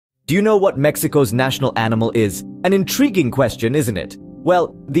Do you know what Mexico's national animal is? An intriguing question, isn't it?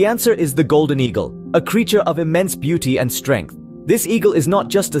 Well, the answer is the golden eagle, a creature of immense beauty and strength. This eagle is not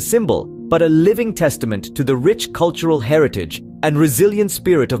just a symbol, but a living testament to the rich cultural heritage and resilient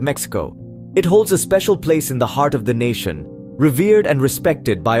spirit of Mexico. It holds a special place in the heart of the nation, revered and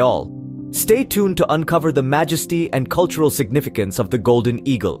respected by all. Stay tuned to uncover the majesty and cultural significance of the golden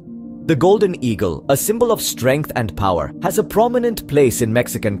eagle. The golden eagle, a symbol of strength and power, has a prominent place in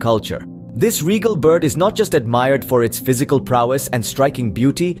Mexican culture. This regal bird is not just admired for its physical prowess and striking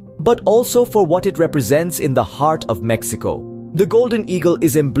beauty, but also for what it represents in the heart of Mexico. The golden eagle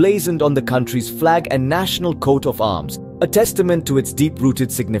is emblazoned on the country's flag and national coat of arms, a testament to its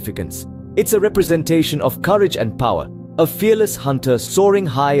deep-rooted significance. It's a representation of courage and power, a fearless hunter soaring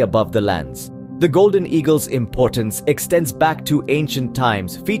high above the lands. The golden eagle's importance extends back to ancient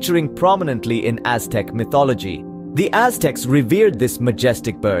times, featuring prominently in Aztec mythology. The Aztecs revered this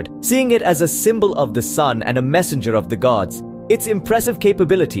majestic bird, seeing it as a symbol of the sun and a messenger of the gods. Its impressive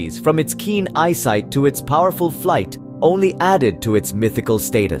capabilities, from its keen eyesight to its powerful flight, only added to its mythical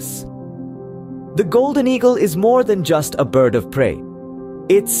status. The golden eagle is more than just a bird of prey.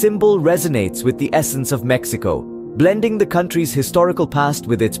 Its symbol resonates with the essence of Mexico, blending the country's historical past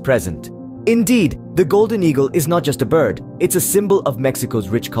with its present. Indeed, the golden eagle is not just a bird, it's a symbol of Mexico's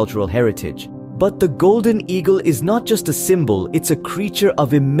rich cultural heritage. But the golden eagle is not just a symbol, it's a creature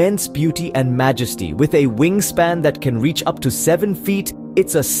of immense beauty and majesty. With a wingspan that can reach up to 7 feet,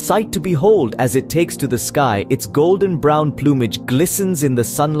 it's a sight to behold as it takes to the sky. Its golden brown plumage glistens in the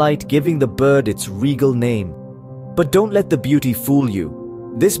sunlight, giving the bird its regal name. But don't let the beauty fool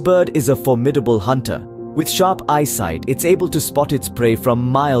you. This bird is a formidable hunter. With sharp eyesight, it's able to spot its prey from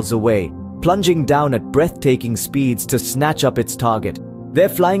miles away, plunging down at breathtaking speeds to snatch up its target. Their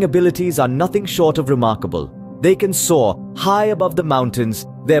flying abilities are nothing short of remarkable. They can soar high above the mountains,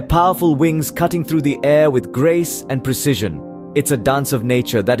 their powerful wings cutting through the air with grace and precision. It's a dance of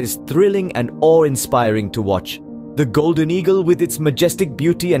nature that is thrilling and awe-inspiring to watch. The golden eagle, with its majestic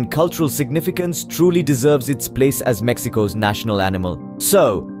beauty and cultural significance, truly deserves its place as Mexico's national animal.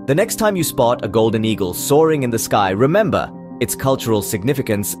 So, the next time you spot a golden eagle soaring in the sky, remember its cultural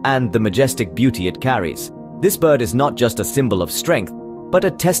significance and the majestic beauty it carries. This bird is not just a symbol of strength, but a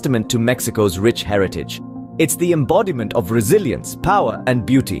testament to Mexico's rich heritage. It's the embodiment of resilience, power, and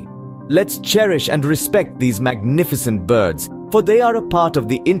beauty. Let's cherish and respect these magnificent birds, for they are a part of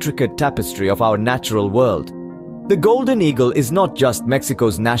the intricate tapestry of our natural world. The golden eagle is not just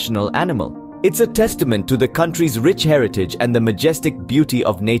Mexico's national animal. It's a testament to the country's rich heritage and the majestic beauty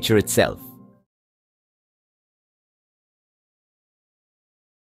of nature itself.